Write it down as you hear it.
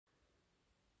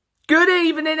Good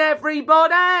evening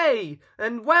everybody,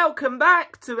 and welcome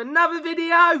back to another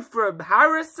video from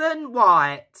Harrison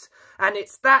White. And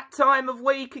it's that time of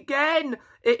week again.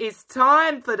 It is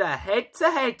time for the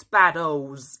head-to-head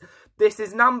battles. This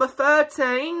is number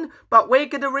 13, but we're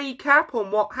going to recap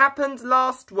on what happened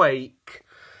last week.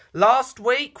 Last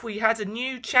week we had a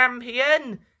new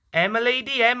champion, Emily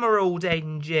the Emerald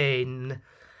Engine.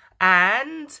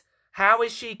 And how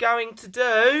is she going to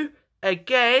do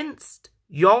against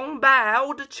Yong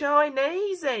Bao the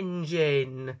Chinese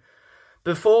Engine?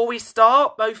 Before we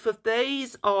start, both of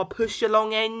these are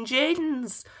push-along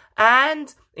engines.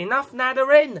 And enough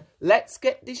nattering, let's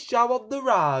get this show on the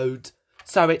road.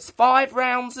 So it's 5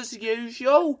 rounds as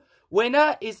usual.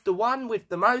 Winner is the one with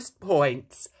the most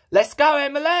points. Let's go,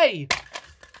 Emily!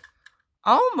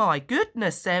 Oh my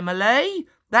goodness, Emily.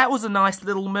 That was a nice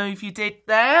little move you did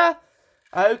there.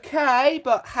 Okay,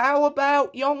 but how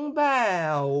about Yong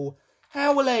Bao?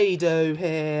 How will he do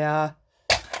here?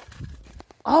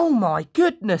 Oh my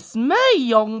goodness me,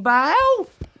 Yong Bao!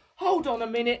 Hold on a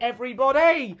minute,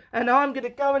 everybody, and I'm going to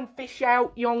go and fish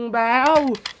out Yong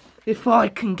Bao. If I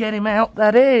can get him out,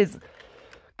 that is.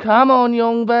 Come on,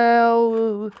 Yong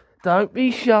Bao. Don't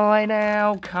be shy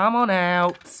now. Come on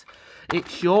out.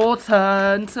 It's your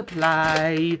turn to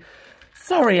play.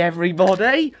 Sorry,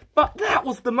 everybody, but that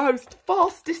was the most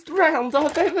fastest round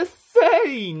I've ever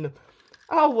seen.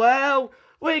 Oh, well,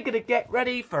 we're going to get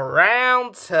ready for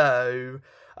round 2.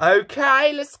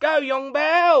 Okay, let's go, Yong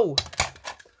Bao.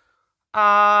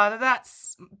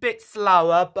 That's a bit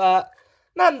slower, but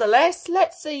nonetheless,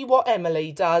 let's see what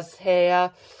Emily does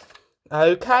here.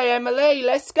 Okay, Emily,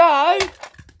 let's go.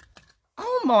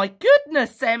 Oh, my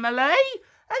goodness, Emily.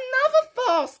 Another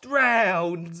fast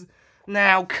round.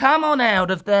 Now, come on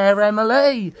out of there,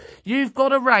 Emily. You've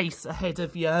got a race ahead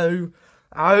of you.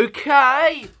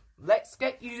 Okay, let's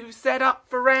get you set up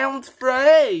for round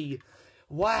 3.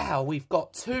 Wow, we've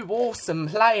got 2 awesome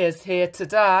players here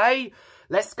today.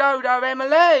 Let's go, though,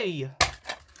 Emily.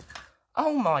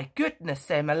 Oh, my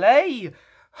goodness, Emily.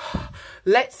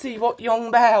 Let's see what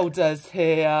Yong Bao does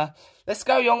here. Let's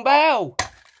go, Yong Bao.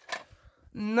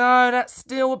 No, that's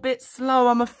still a bit slow,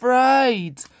 I'm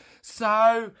afraid.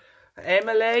 So,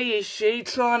 Emily, is she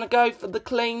trying to go for the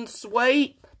clean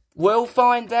sweep? We'll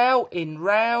find out in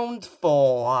round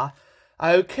 4.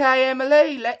 Okay,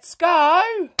 Emily, let's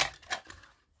go.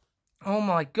 Oh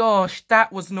my gosh,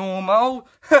 that was normal.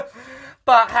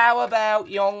 But how about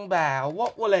Yong Bao?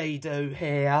 What will he do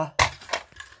here?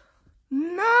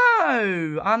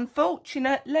 No,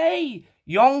 unfortunately,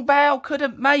 Yong Bao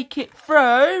couldn't make it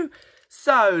through.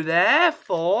 So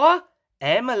therefore,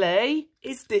 Emily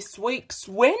is this week's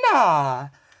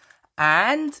winner.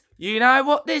 And you know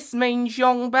what this means,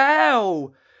 Yong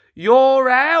Bao. You're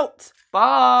out.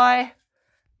 Bye.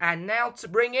 And now to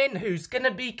bring in who's going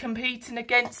to be competing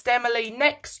against Emily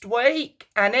next week.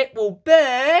 And it will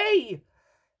be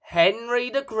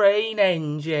Henry the Green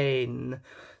Engine.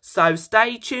 So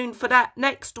stay tuned for that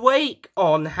next week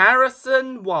on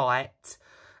Harrison White.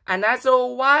 And as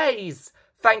always,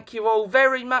 thank you all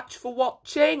very much for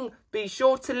watching. Be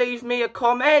sure to leave me a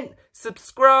comment,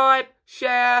 subscribe,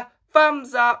 share,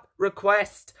 thumbs up,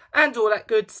 request, and all that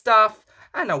good stuff.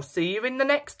 And I'll see you in the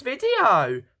next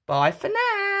video. Bye for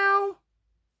now.